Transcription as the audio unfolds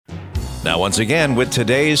Now, once again, with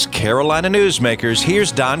today's Carolina Newsmakers,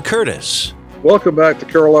 here's Don Curtis. Welcome back to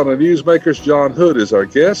Carolina Newsmakers. John Hood is our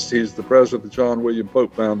guest. He's the president of the John William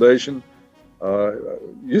Polk Foundation.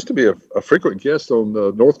 Used to be a frequent guest on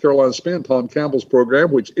North Carolina Spin, Tom Campbell's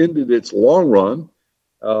program, which ended its long run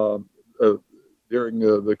during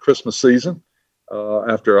the Christmas season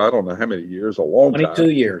after I don't know how many years, a long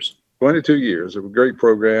 22 years. 22 years. A great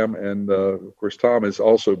program. And, of course, Tom has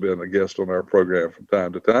also been a guest on our program from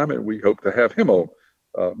time to time, and we hope to have him on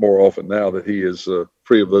more often now that he is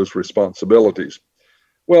free of those responsibilities.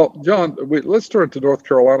 Well, John, let's turn to North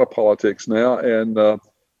Carolina politics now. And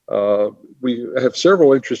we have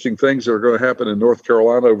several interesting things that are going to happen in North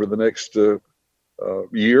Carolina over the next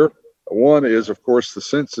year. One is, of course, the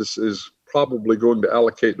census is probably going to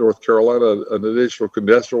allocate North Carolina an additional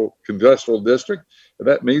congressional district. And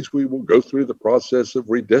that means we will go through the process of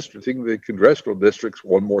redistricting the congressional districts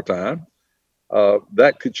one more time.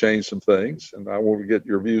 That could change some things, and I want to get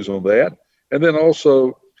your views on that. And then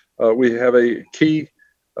also, we have a key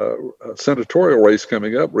senatorial race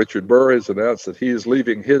coming up. Richard Burr has announced that he is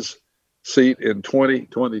leaving his seat in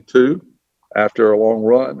 2022 after a long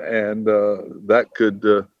run, and that could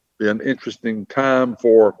be an interesting time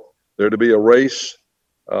for there to be a race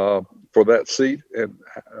for that seat, and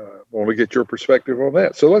I want to get your perspective on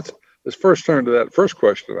that. So let's first turn to that first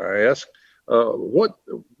question I asked. What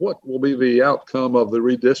will be the outcome of the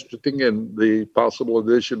redistricting and the possible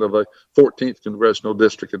addition of a 14th congressional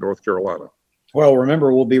district in North Carolina? Well,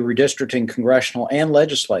 remember, we'll be redistricting congressional and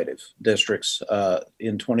legislative districts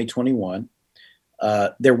in 2021.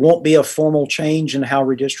 There won't be a formal change in how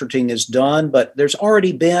redistricting is done, but there's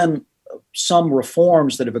already been some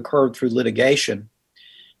reforms that have occurred through litigation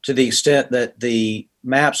to the extent that the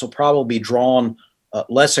maps will probably be drawn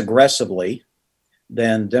less aggressively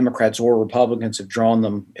than Democrats or Republicans have drawn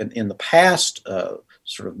them in the past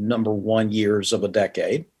sort of number one years of a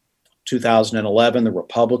decade. 2011, the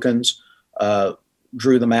Republicans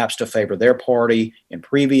drew the maps to favor their party. In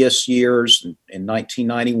previous years, in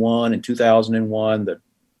 1991 and 2001,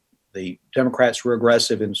 the Democrats were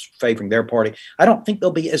aggressive in favoring their party. I don't think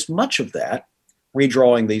there'll be as much of that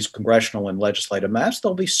redrawing these congressional and legislative maps.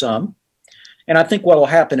 There'll be some. And I think what will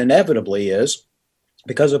happen inevitably is,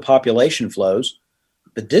 because of population flows,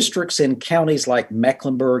 the districts in counties like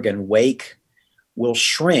Mecklenburg and Wake will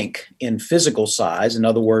shrink in physical size. In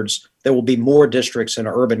other words, there will be more districts in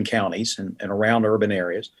urban counties and around urban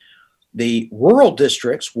areas. The rural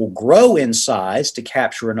districts will grow in size to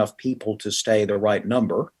capture enough people to stay the right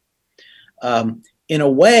number. In a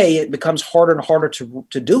way, it becomes harder and harder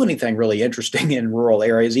to do anything really interesting in rural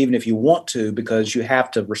areas, even if you want to, because you have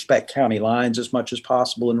to respect county lines as much as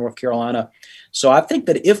possible in North Carolina. So I think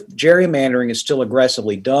that if gerrymandering is still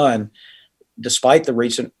aggressively done, despite the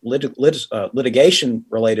recent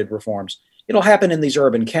litigation-related reforms, it'll happen in these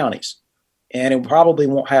urban counties. And it probably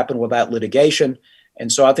won't happen without litigation. And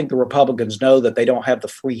so I think the Republicans know that they don't have the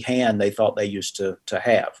free hand they thought they used to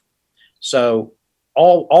have. So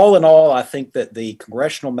all in all, I think that the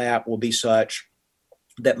congressional map will be such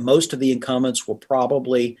that most of the incumbents will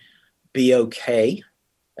probably be okay.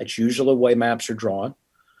 That's usually the way maps are drawn.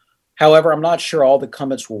 However, I'm not sure all the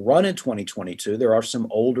incumbents will run in 2022. There are some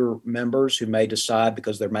older members who may decide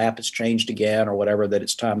because their map has changed again or whatever that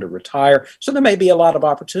it's time to retire. So there may be a lot of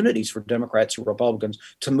opportunities for Democrats or Republicans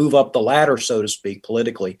to move up the ladder, so to speak,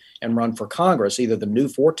 politically and run for Congress, either the new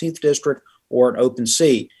 14th district or an open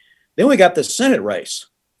seat. Then we got the Senate race.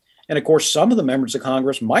 And of course, some of the members of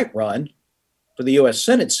Congress might run for the U.S.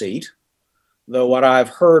 Senate seat, though what I've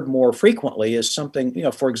heard more frequently is something,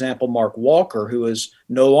 for example, Mark Walker, who is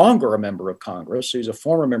no longer a member of Congress, who's a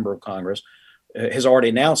former member of Congress, has already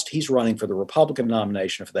announced he's running for the Republican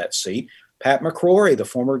nomination for that seat. Pat McCrory, the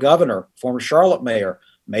former governor, former Charlotte mayor,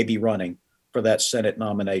 may be running for that Senate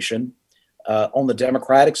nomination. On the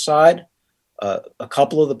Democratic side, a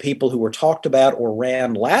couple of the people who were talked about or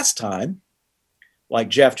ran last time, like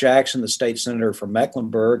Jeff Jackson, the state senator from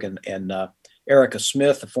Mecklenburg, and Erica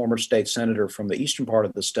Smith, the former state senator from the eastern part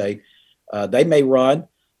of the state, they may run.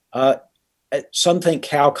 Some think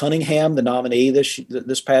Cal Cunningham, the nominee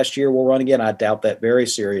this past year, will run again. I doubt that very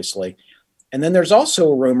seriously. And then there's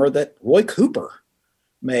also a rumor that Roy Cooper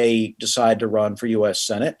may decide to run for U.S.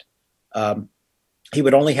 Senate. He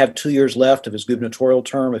would only have 2 years left of his gubernatorial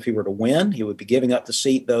term if he were to win. He would be giving up the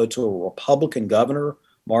seat, though, to a Republican governor.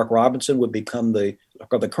 Mark Robinson would become the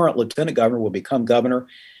current lieutenant governor will become governor.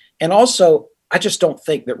 And also, I just don't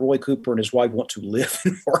think that Roy Cooper and his wife want to live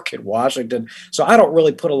and work in Washington. So I don't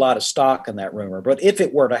really put a lot of stock in that rumor. But if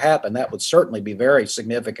it were to happen, that would certainly be very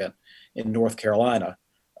significant in North Carolina.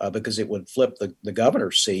 because it would flip the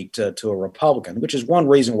governor's seat to a Republican, which is one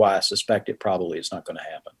reason why I suspect it probably is not going to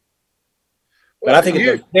happen. But I think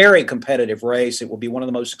it's a very competitive race. It will be one of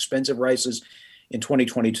the most expensive races in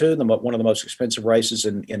 2022, one of the most expensive races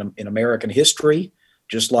in American history,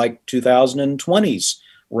 just like 2020's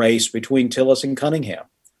race between Tillis and Cunningham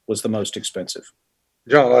was the most expensive.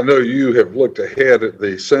 John, I know you have looked ahead at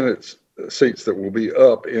the Senate seats that will be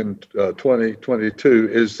up in 2022.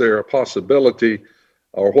 Is there a possibility,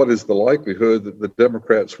 or what is the likelihood, that the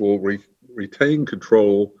Democrats will retain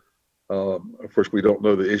control? Of course, we don't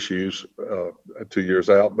know the issues 2 years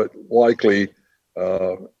out, but likely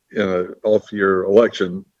in an off-year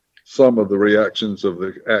election, some of the reactions of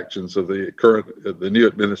the actions of the new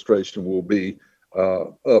administration will be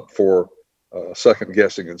up for second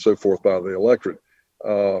guessing and so forth by the electorate.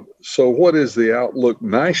 So what is the outlook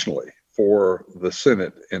nationally for the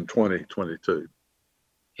Senate in 2022?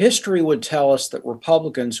 History would tell us that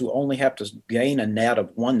Republicans who only have to gain a net of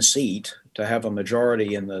one seat to have a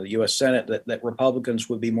majority in the U.S. Senate, that Republicans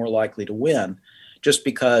would be more likely to win, just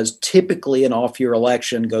because typically an off-year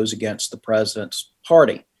election goes against the president's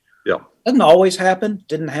party. Yeah. Doesn't always happen.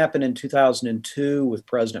 Didn't happen in 2002 with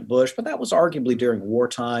President Bush, but that was arguably during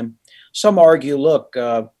wartime. Some argue, look,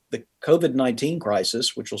 the COVID-19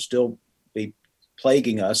 crisis, which will still be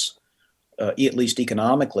plaguing us, at least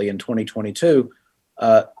economically in 2022,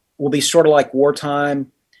 will be sort of like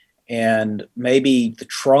wartime, and maybe the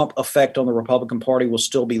Trump effect on the Republican Party will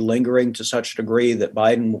still be lingering to such a degree that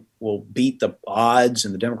Biden will beat the odds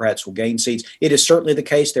and the Democrats will gain seats. It is certainly the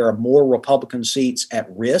case there are more Republican seats at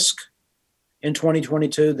risk in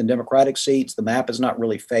 2022 than Democratic seats. The map is not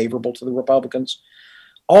really favorable to the Republicans.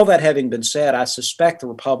 All that having been said, I suspect the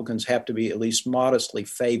Republicans have to be at least modestly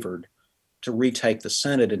favored to retake the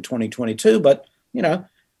Senate in 2022. But, you know,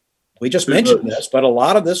 we just mentioned this, but a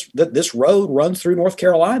lot of this road runs through North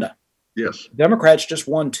Carolina. Yes. Democrats just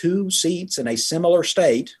won 2 seats in a similar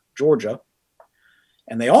state, Georgia,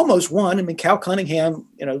 and they almost won. I mean, Cal Cunningham,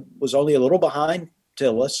 was only a little behind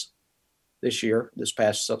Tillis this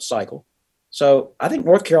past cycle. So I think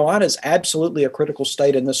North Carolina is absolutely a critical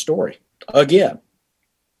state in this story. Again.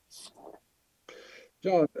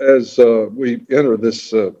 John, as we enter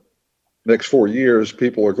this next 4 years,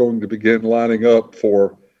 people are going to begin lining up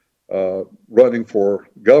for running for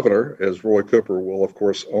governor, as Roy Cooper will, of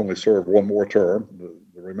course, only serve one more term,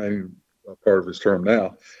 the remaining part of his term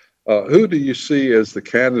now. Who do you see as the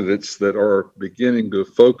candidates that are beginning to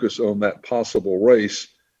focus on that possible race,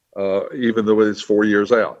 even though it's 4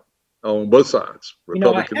 years out, on both sides,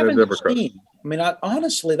 Republican and Democrat?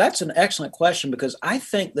 Honestly, that's an excellent question, because I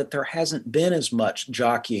think that there hasn't been as much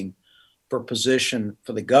jockeying for position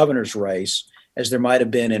for the governor's race as there might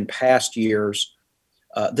have been in past years.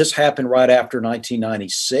 This happened right after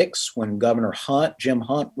 1996 when Governor Jim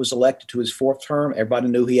Hunt, was elected to his 4th term. Everybody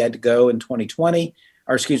knew he had to go in 2020,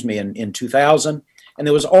 in 2000. And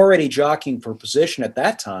there was already jockeying for position at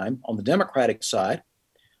that time on the Democratic side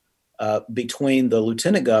between the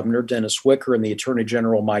Lieutenant Governor, Dennis Wicker, and the Attorney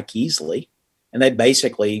General, Mike Easley. And they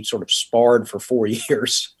basically sort of sparred for 4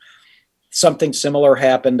 years. Something similar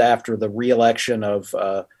happened after the reelection of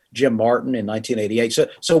Jim Martin in 1988.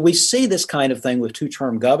 So we see this kind of thing with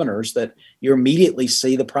 2-term governors, that you immediately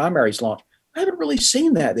see the primaries launch. I haven't really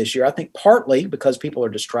seen that this year. I think partly because people are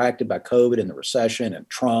distracted by COVID and the recession and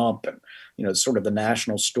Trump and, sort of the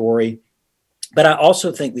national story. But I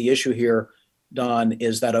also think the issue here, Don,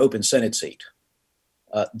 is that open Senate seat.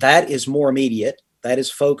 That is more immediate. That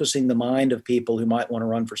is focusing the mind of people who might want to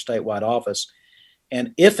run for statewide office.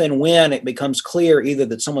 And if and when it becomes clear either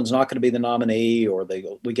that someone's not going to be the nominee or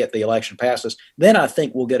we get the election passes, then I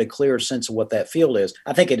think we'll get a clearer sense of what that field is.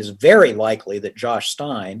 I think it is very likely that Josh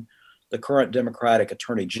Stein, the current Democratic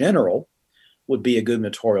Attorney General, would be a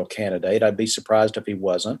gubernatorial candidate. I'd be surprised if he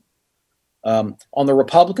wasn't. On the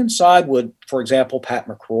Republican side, would, for example, Pat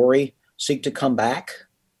McCrory seek to come back,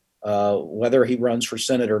 whether he runs for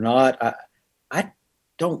Senate or not? I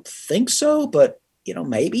don't think so, but,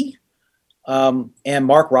 maybe. And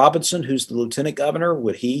Mark Robinson, who's the lieutenant governor,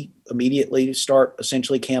 would he immediately start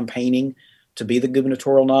essentially campaigning to be the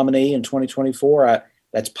gubernatorial nominee in 2024?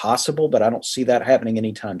 That's possible, but I don't see that happening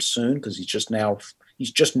anytime soon, because he's just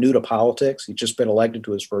new to politics. He's just been elected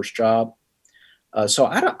to his first job. So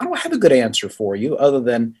I don't have a good answer for you, other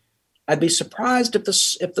than I'd be surprised if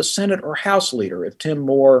the Senate or House leader, if Tim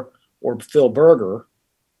Moore or Phil Berger,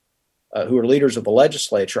 who are leaders of the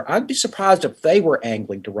legislature, I'd be surprised if they were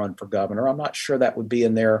angling to run for governor. I'm not sure that would be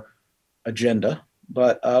in their agenda,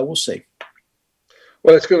 but we'll see.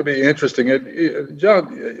 Well, it's going to be interesting. John,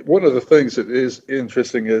 one of the things that is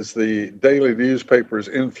interesting is the daily newspaper's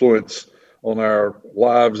influence on our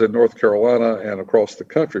lives in North Carolina and across the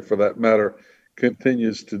country, for that matter,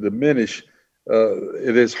 continues to diminish,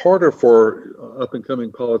 it is harder for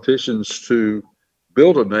up-and-coming politicians to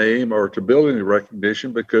build a name or to build any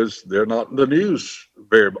recognition because they're not in the news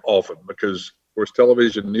very often. Because, of course,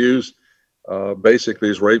 television news basically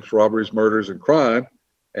is rapes, robberies, murders, and crime.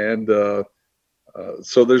 And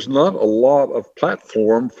so there's not a lot of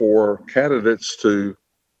platform for candidates to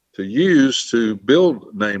use to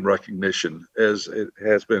build name recognition as it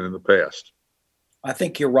has been in the past. I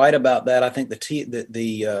think you're right about that. I think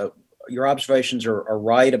your observations are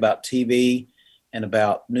right about TV and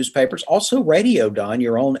about newspapers. Also radio, Don,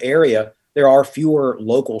 your own area. There are fewer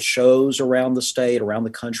local shows around the state, around the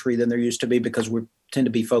country than there used to be because we tend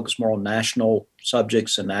to be focused more on national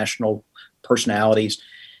subjects and national personalities.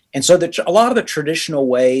 And so a lot of the traditional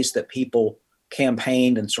ways that people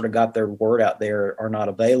campaigned and sort of got their word out there are not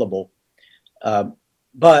available.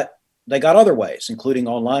 But they got other ways, including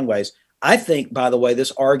online ways. I think, by the way,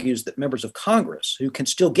 this argues that members of Congress who can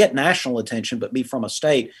still get national attention but be from a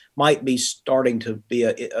state might be starting to be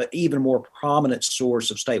a even more prominent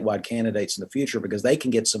source of statewide candidates in the future because they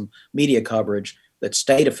can get some media coverage that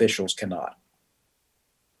state officials cannot.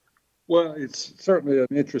 Well, it's certainly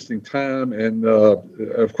an interesting time, and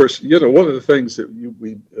of course, one of the things that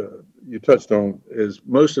you touched on is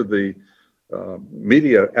most of the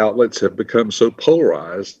media outlets have become so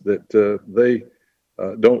polarized that they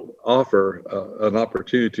don't offer an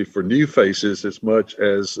opportunity for new faces as much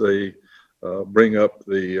as they bring up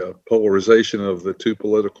the polarization of the two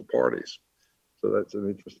political parties. So that's an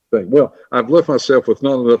interesting thing. Well, I've left myself with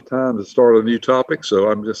not enough time to start a new topic,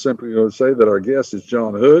 so I'm just simply going to say that our guest is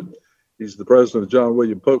John Hood. He's the president of the John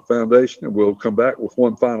William Polk Foundation, and we'll come back with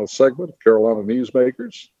one final segment of Carolina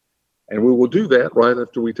Newsmakers. And we will do that right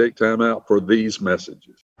after we take time out for these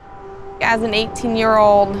messages. As an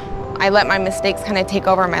 18-year-old, I let my mistakes kind of take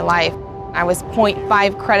over my life. I was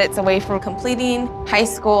 0.5 credits away from completing high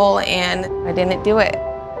school, and I didn't do it.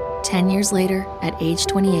 10 years later, at age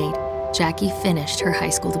 28, Jackie finished her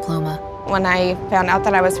high school diploma. When I found out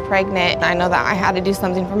that I was pregnant, I know that I had to do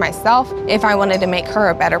something for myself if I wanted to make her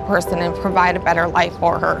a better person and provide a better life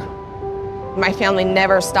for her. My family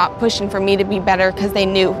never stopped pushing for me to be better because they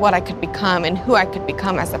knew what I could become and who I could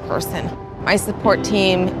become as a person. My support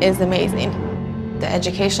team is amazing. The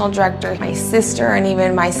educational director, my sister, and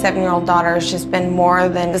even my 7-year-old daughter has just been more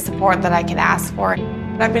than the support that I could ask for.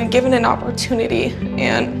 I've been given an opportunity,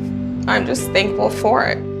 and I'm just thankful for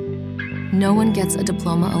it. No one gets a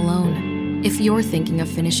diploma alone. If you're thinking of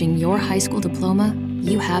finishing your high school diploma,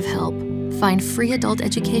 you have help. Find free adult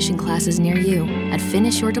education classes near you at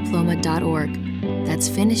finishyourdiploma.org. That's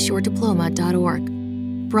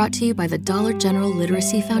finishyourdiploma.org. Brought to you by the Dollar General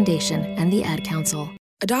Literacy Foundation and the Ad Council.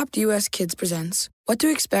 Adopt US Kids presents What to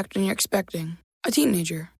Expect When You're Expecting a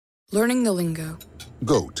Teenager. Learning the lingo.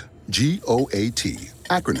 GOAT, G-O-A-T,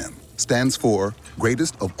 acronym, stands for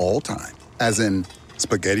Greatest of All Time. As in,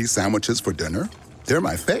 spaghetti sandwiches for dinner? They're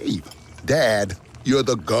my fave. Dad, you're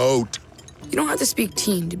the GOAT. You don't have to speak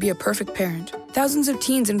teen to be a perfect parent. Thousands of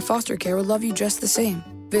teens in foster care will love you just the same.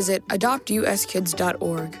 Visit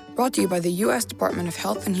adoptuskids.org. Brought to you by the U.S. Department of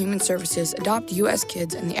Health and Human Services, Adopt U.S.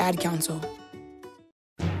 Kids, and the Ad Council.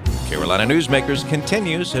 Carolina Newsmakers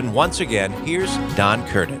continues, and once again, here's Don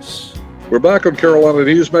Curtis. We're back on Carolina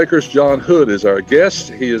Newsmakers. John Hood is our guest.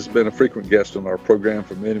 He has been a frequent guest on our program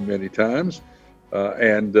for many, many times.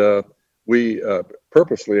 We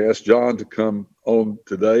purposely asked John to come on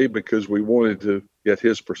today because we wanted to get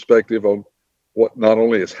his perspective on what not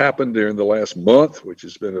only has happened during the last month, which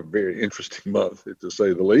has been a very interesting month, to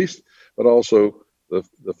say the least, but also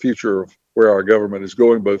the future of where our government is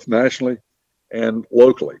going, both nationally and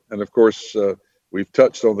locally. And of course, we've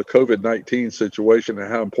touched on the COVID-19 situation and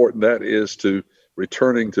how important that is to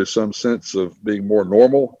returning to some sense of being more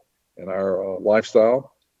normal in our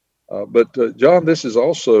lifestyle. But John, this is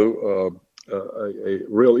also a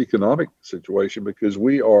real economic situation because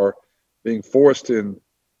we are being forced into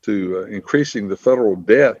increasing the federal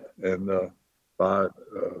debt and by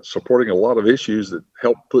supporting a lot of issues that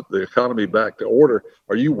help put the economy back to order.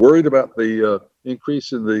 Are you worried about the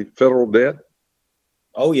increase in the federal debt?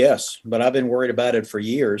 Oh, yes, but I've been worried about it for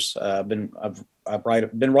years. I've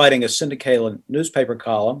been writing a syndicated newspaper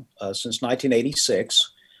column since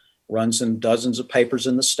 1986, runs in dozens of papers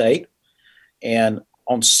in the state. And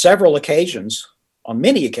on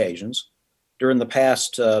many occasions, during the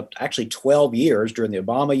past, actually 12 years, during the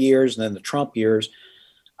Obama years and then the Trump years,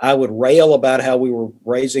 I would rail about how we were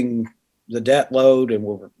raising the debt load and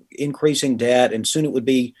we were increasing debt. And soon it would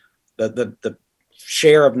be the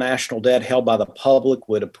share of national debt held by the public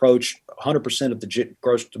would approach 100% of the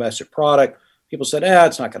gross domestic product. People said,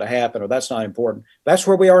 it's not going to happen, or that's not important. That's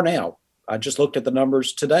where we are now. I just looked at the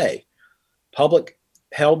numbers today. Public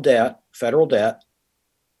held debt, federal debt,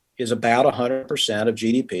 is about 100% of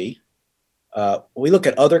GDP. We look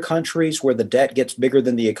at other countries where the debt gets bigger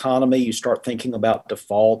than the economy. You start thinking about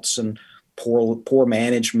defaults and poor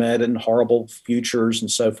management and horrible futures and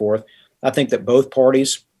so forth. I think that both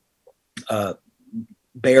parties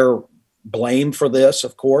bear blame for this,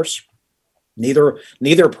 of course.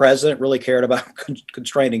 Neither president really cared about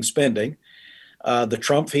constraining spending. The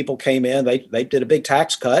Trump people came in, they did a big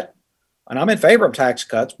tax cut, and I'm in favor of tax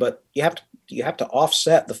cuts, but you have to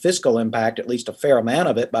offset the fiscal impact, at least a fair amount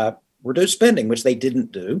of it, by reduced spending, which they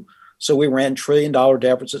didn't do. So we ran $1 trillion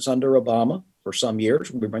deficits under Obama for some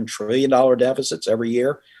years. We ran $1 trillion deficits every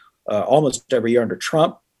year, almost every year under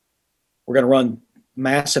Trump. We're going to run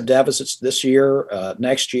massive deficits this year,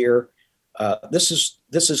 next year. This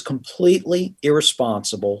is completely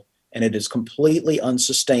irresponsible, and it is completely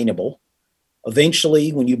unsustainable.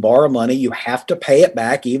 Eventually, when you borrow money, you have to pay it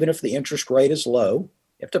back, even if the interest rate is low.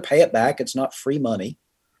 You have to pay it back. It's not free money.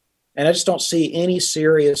 And I just don't see any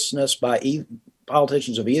seriousness by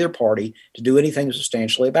politicians of either party to do anything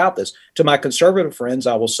substantially about this. To my conservative friends,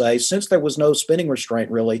 I will say, since there was no spending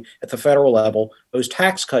restraint really at the federal level, those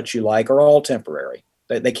tax cuts you like are all temporary.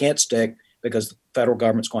 They can't stick because the federal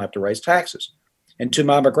government's going to have to raise taxes. And to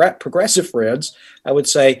my progressive friends, I would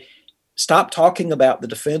say, stop talking about the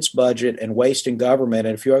defense budget and wasting government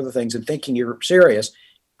and a few other things and thinking you're serious.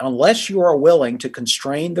 Unless you are willing to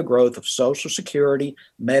constrain the growth of Social Security,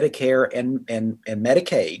 Medicare, and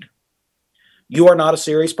Medicaid, you are not a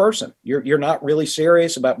serious person. You're not really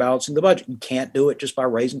serious about balancing the budget. You can't do it just by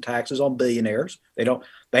raising taxes on billionaires.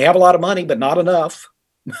 They have a lot of money, but not enough,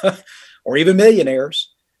 or even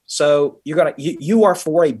millionaires. So you are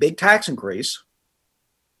for a big tax increase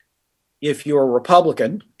if you're a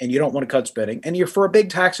Republican and you don't want to cut spending, and you're for a big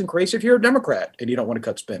tax increase if you're a Democrat and you don't want to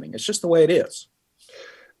cut spending. It's just the way it is.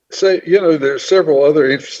 So, there's several other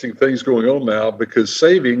interesting things going on now because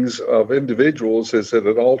savings of individuals is at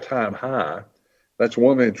an all-time high. That's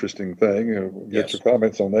one interesting thing. We'll get your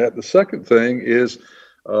comments on that. The second thing is,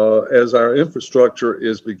 as our infrastructure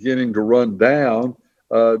is beginning to run down,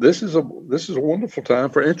 this is a wonderful time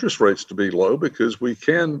for interest rates to be low because we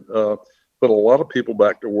can put a lot of people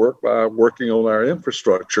back to work by working on our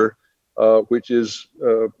infrastructure, which is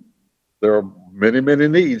there are many, many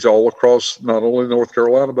needs all across not only North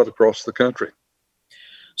Carolina, but across the country.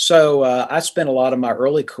 So I spent a lot of my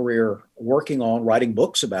early career working on writing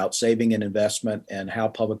books about saving and investment and how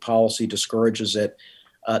public policy discourages it.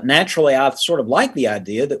 Naturally, I sort of like the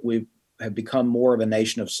idea that we have become more of a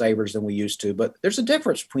nation of savers than we used to, but there's a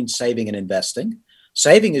difference between saving and investing.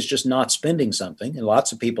 Saving is just not spending something. And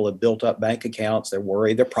lots of people have built up bank accounts. They're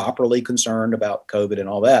worried. They're properly concerned about COVID and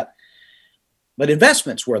all that. But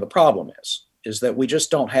investment's where the problem is that we just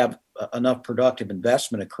don't have enough productive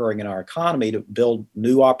investment occurring in our economy to build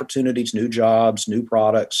new opportunities, new jobs, new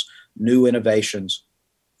products, new innovations.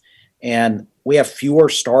 And we have fewer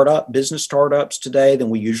business startups today than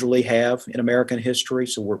we usually have in American history.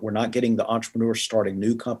 So we're not getting the entrepreneurs starting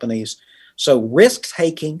new companies. So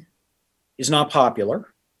risk-taking is not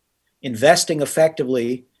popular. Investing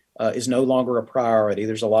effectively is no longer a priority.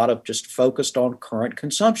 There's a lot of just focused on current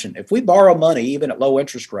consumption. If we borrow money, even at low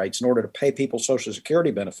interest rates, in order to pay people Social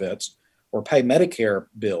Security benefits or pay Medicare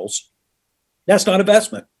bills, that's not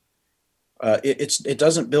investment. It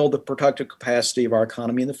doesn't build the productive capacity of our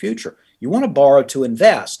economy in the future. You want to borrow to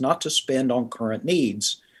invest, not to spend on current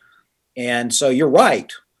needs. And so you're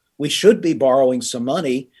right. We should be borrowing some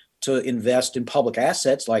money to invest in public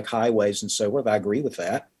assets like highways and so forth. I agree with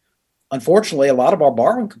that. Unfortunately, a lot of our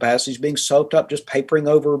borrowing capacity is being soaked up just papering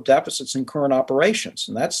over deficits in current operations.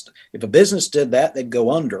 And that's, if a business did that, they'd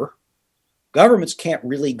go under. Governments can't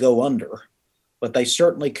really go under, but they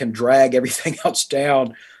certainly can drag everything else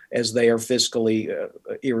down as they are fiscally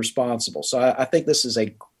irresponsible. So I think this is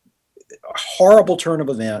a horrible turn of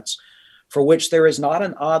events for which there is not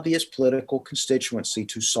an obvious political constituency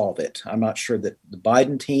to solve it. I'm not sure that the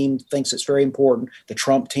Biden team thinks it's very important. The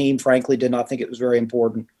Trump team, frankly, did not think it was very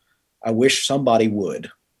important. I wish somebody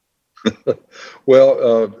would.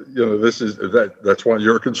 Well, that's why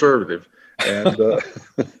you're a conservative, and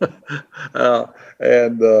but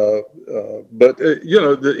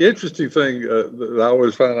the interesting thing that I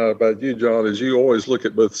always find out about you, John, is you always look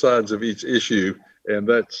at both sides of each issue, and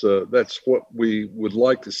that's what we would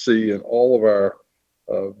like to see in all of our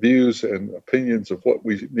views and opinions of what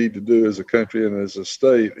we need to do as a country and as a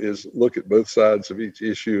state is look at both sides of each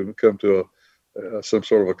issue and come to some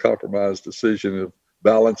sort of a compromise decision of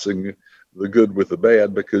balancing the good with the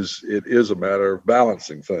bad, because it is a matter of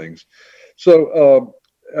balancing things. So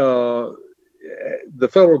the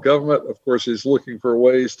federal government, of course, is looking for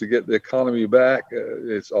ways to get the economy back.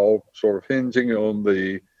 It's all sort of hinging on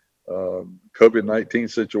the COVID-19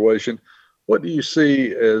 situation. What do you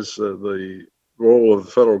see as the role of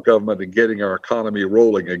the federal government in getting our economy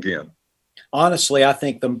rolling again? Honestly, I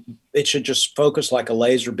think it should just focus like a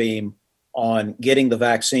laser beam on getting the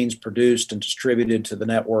vaccines produced and distributed to the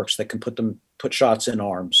networks that can put shots in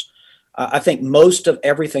arms. I think most of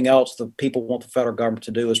everything else that people want the federal government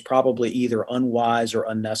to do is probably either unwise or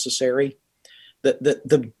unnecessary.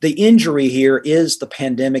 The injury here is the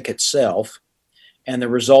pandemic itself and the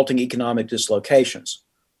resulting economic dislocations.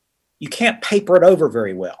 You can't paper it over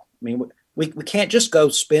very well. I mean, we can't just go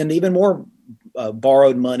spend even more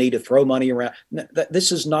borrowed money to throw money around.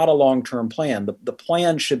 This is not a long-term plan. The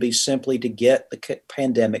plan should be simply to get the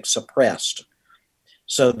pandemic suppressed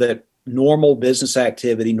so that normal business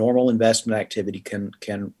activity, normal investment activity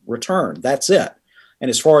can return. That's it. And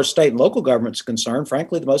as far as state and local governments are concerned,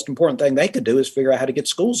 frankly, the most important thing they could do is figure out how to get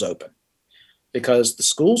schools open. Because the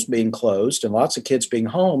schools being closed and lots of kids being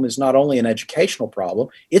home is not only an educational problem,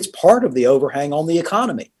 it's part of the overhang on the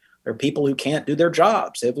economy. There are people who can't do their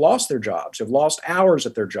jobs. They've lost their jobs. They've lost hours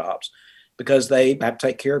at their jobs because they have to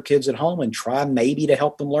take care of kids at home and try maybe to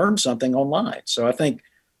help them learn something online. So I think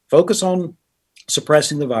focus on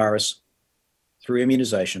suppressing the virus through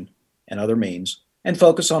immunization and other means, and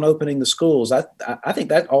focus on opening the schools. I think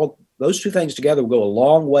that all those two things together will go a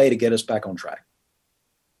long way to get us back on track.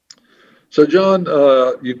 So, John,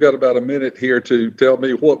 you've got about a minute here to tell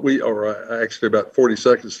me actually about 40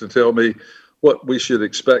 seconds to tell me what we should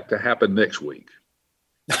expect to happen next week.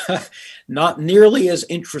 Not nearly as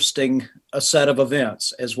interesting a set of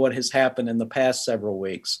events as what has happened in the past several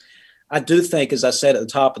weeks. I do think, as I said at the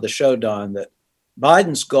top of the show, Don, that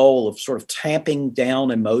Biden's goal of sort of tamping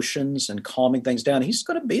down emotions and calming things down, he's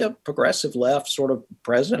going to be a progressive left sort of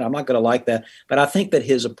president. I'm not going to like that. But I think that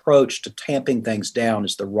his approach to tamping things down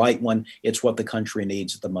is the right one. It's what the country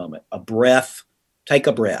needs at the moment. A breath, take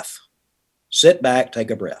a breath. Sit back,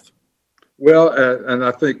 take a breath. Well, and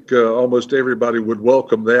I think almost everybody would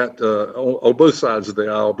welcome that on both sides of the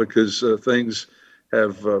aisle, because things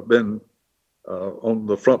have been on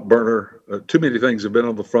the front burner. Too many things have been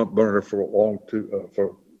on the front burner for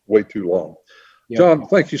way too long. Yep. John,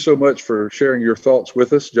 thank you so much for sharing your thoughts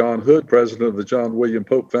with us. John Hood, president of the John William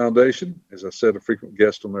Pope Foundation, as I said, a frequent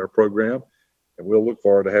guest on our program, and we'll look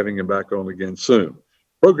forward to having him back on again soon.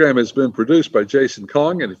 The program has been produced by Jason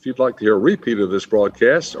Kong, and if you'd like to hear a repeat of this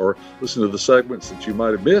broadcast or listen to the segments that you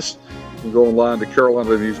might have missed, you can go online to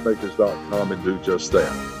carolinanewsmakers.com and do just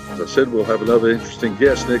that. As I said, we'll have another interesting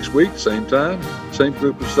guest next week, same time, same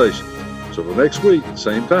group of stations. So till next week,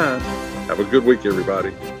 same time, have a good week,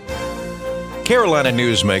 everybody. Carolina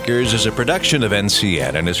Newsmakers is a production of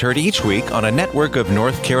NCN and is heard each week on a network of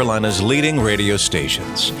North Carolina's leading radio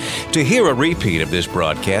stations. To hear a repeat of this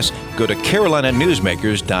broadcast, go to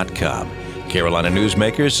carolinanewsmakers.com. Carolina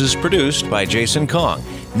Newsmakers is produced by Jason Kong.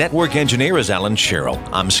 Network engineer is Alan Sherrill.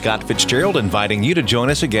 I'm Scott Fitzgerald, inviting you to join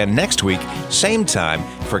us again next week, same time,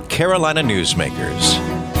 for Carolina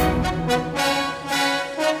Newsmakers.